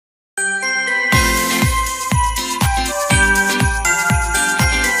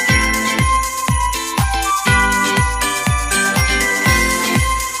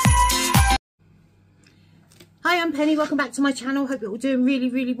Penny, welcome back to my channel. Hope you're all doing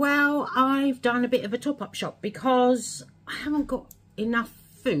really well. I've done a bit of a top-up shop because I haven't got enough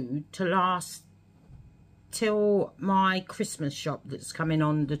food to last till my Christmas shop that's coming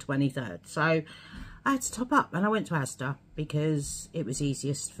on the 23rd. So I had to top up and I went to Asda because it was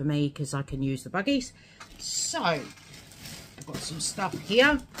easiest for me because I can use the buggies. So I've got some stuff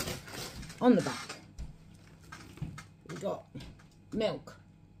here on the back. We've got milk,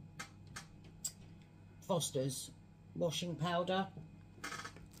 Foster's washing powder,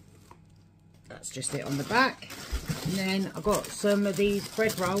 that's just it on the back. And then I've got some of these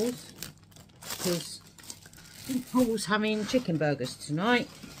bread rolls because Paul's having chicken burgers tonight.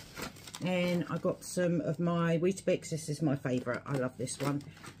 And I got some of my Weetabix. This is my favourite. I love this one.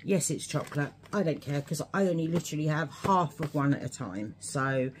 Yes, it's chocolate. I don't care because I only literally have half of one at a time.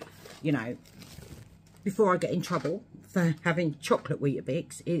 So, you know, before I get in trouble for having chocolate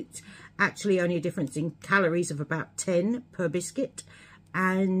Weetabix, it's actually only a difference in calories of about 10 per biscuit.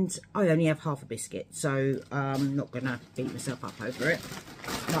 And I only have half a biscuit. So I'm not going to beat myself up over it.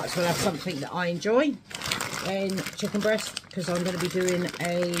 Might as well have something that I enjoy. And chicken breast, because I'm going to be doing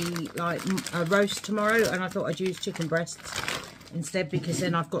a roast tomorrow, and I thought I'd use chicken breasts instead because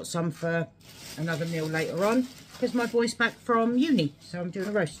then I've got some for another meal later on because my boy's back from uni, so I'm doing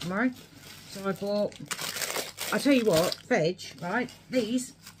a roast tomorrow. So I bought, I tell you what, veg, right,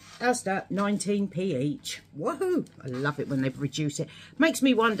 these Asda 19p each. Woohoo! I love it when they reduce it. Makes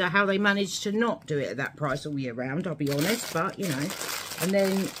me wonder how they manage to not do it at that price all year round, I'll be honest, but you know. And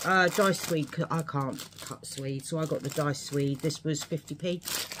then diced swede, I can't cut swede, so I got the diced swede. This was 50p,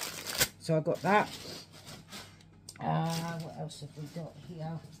 so I got that. What else have we got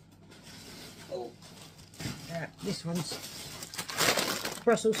here? Oh, yeah, this one's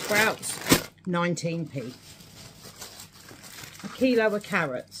Brussels sprouts, 19p. A kilo of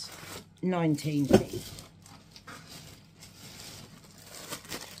carrots, 19p.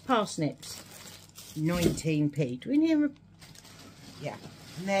 Parsnips, 19p. Do we need a... Yeah.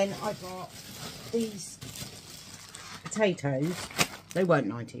 And then I got these potatoes. They weren't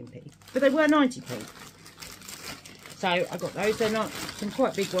 19p, but they were 90p. So I got those. They're not some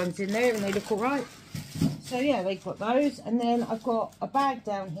quite big ones in there, and they look all right. So yeah, they've got those. And then I've got a bag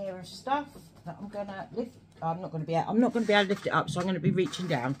down here of stuff that I'm gonna lift. I'm not going to be able to lift it up, so I'm going to be reaching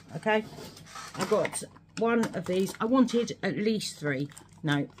down. Okay. I got one of these. I wanted at least 3.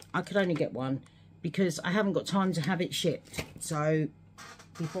 No, I could only get one because I haven't got time to have it shipped. So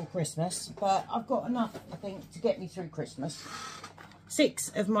before Christmas, but I've got enough, I think, to get me through Christmas.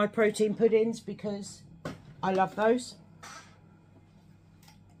 6 of my protein puddings because I love those.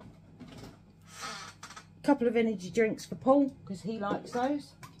 A couple of energy drinks for Paul because he likes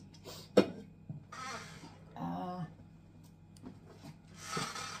those.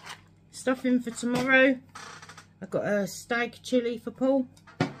 Stuffing for tomorrow. I've got a stag chilli for Paul.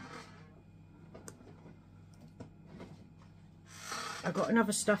 I've got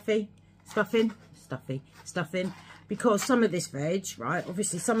another stuffing, because some of this veg, right,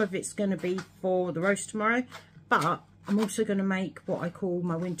 obviously some of it's going to be for the roast tomorrow, but I'm also going to make what I call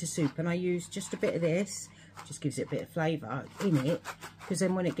my winter soup, and I use just a bit of this, just gives it a bit of flavour in it, because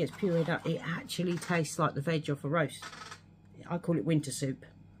then when it gets pureed up, it actually tastes like the veg off a roast. I call it winter soup.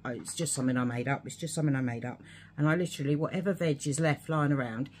 It's just something I made up. It's just something I made up. And I literally, whatever veg is left lying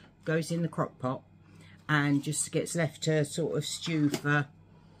around, goes in the crock pot and just gets left to sort of stew for,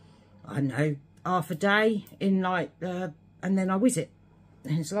 I don't know, half a day in like, and then I whiz it.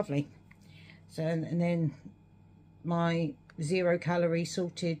 And it's lovely. So, and then my 0 calorie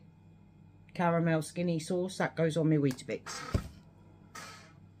salted caramel skinny sauce, that goes on my Weetabix.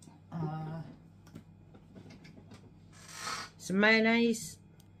 Some mayonnaise.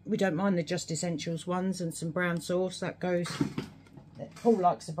 We don't mind the Just Essentials ones, and some brown sauce that goes. Paul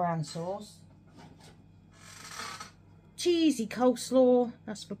likes the brown sauce. Cheesy coleslaw,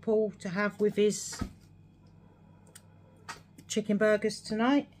 that's for Paul to have with his chicken burgers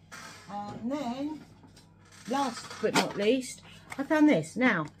tonight. And then, last but not least, I found this.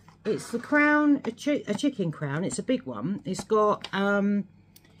 Now, it's the Crown, a chicken crown. It's a big one. It's got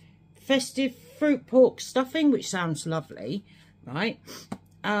festive fruit pork stuffing, which sounds lovely, right?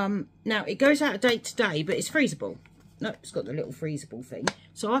 Now it goes out of date today, but it's freezable. No, it's got the little freezable thing.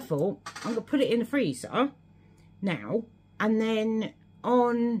 So I thought I'm gonna put it in the freezer now, and then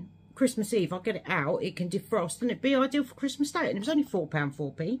on Christmas Eve I'll get it out. It can defrost, and it'd be ideal for Christmas Day. And it was only £4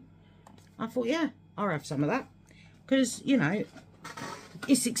 4p. I thought, yeah, I'll have some of that because you know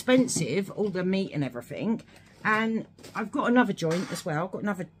it's expensive, all the meat and everything. And I've got another joint as well. I've got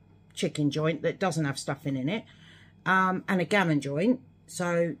another chicken joint that doesn't have stuffing in it, and a gammon joint.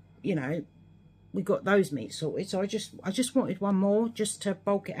 So, you know, we got those meats sorted. So I just wanted one more just to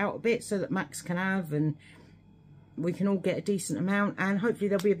bulk it out a bit so that Max can have, and we can all get a decent amount, and hopefully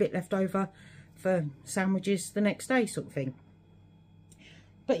there'll be a bit left over for sandwiches the next day, sort of thing.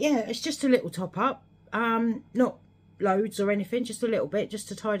 But yeah, it's just a little top up, not loads or anything, just a little bit, just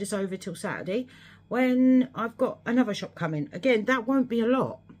to tide us over till Saturday, when I've got another shop coming. Again, that won't be a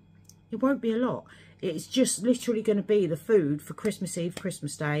lot. It won't be a lot. It's just literally going to be the food for Christmas Eve,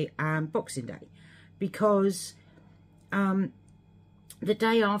 Christmas Day and Boxing Day, because the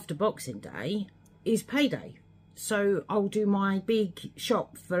day after Boxing Day is payday. So I'll do my big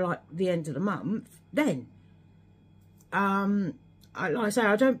shop for like the end of the month then. Like I say,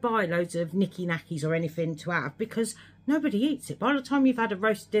 I don't buy loads of nicky knackies or anything to have, because nobody eats it. By the time you've had a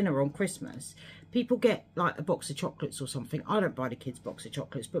roast dinner on Christmas, people get like a box of chocolates or something. I don't buy the kids a box of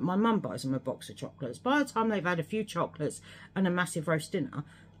chocolates, but my mum buys them a box of chocolates. By the time they've had a few chocolates and a massive roast dinner,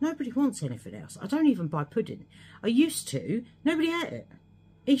 nobody wants anything else. I don't even buy pudding. I used to. Nobody ate it.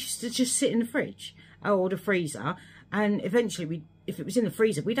 It used to just sit in the fridge or the freezer, and eventually, if it was in the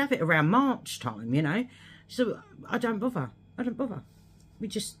freezer, we'd have it around March time, you know. So I don't bother. I don't bother. We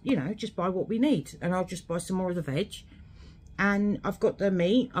just, you know, just buy what we need, and I'll just buy some more of the veg. And I've got the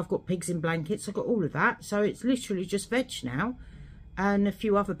meat, I've got pigs in blankets, I've got all of that. So it's literally just veg now, and a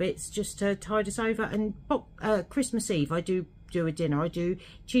few other bits just to tide us over. And Christmas Eve, I do a dinner. I do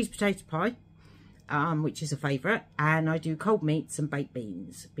cheese potato pie, which is a favourite, and I do cold meats and baked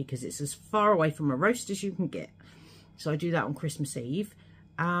beans, because it's as far away from a roast as you can get. So I do that on Christmas Eve.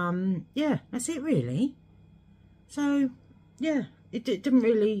 Yeah, that's it really. So yeah, it didn't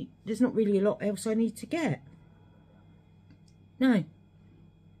really, there's not really a lot else I need to get. No,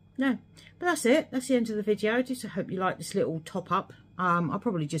 but that's it. That's the end of the video. I just hope you like this little top up. I'll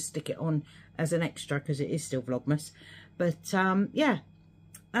probably just stick it on as an extra because it is still Vlogmas. But yeah,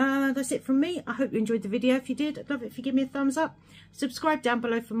 that's it from me. I hope you enjoyed the video. If you did, I'd love it if you give me a thumbs up. Subscribe down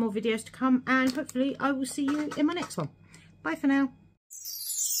below for more videos to come, and hopefully I will see you in my next one. Bye for now.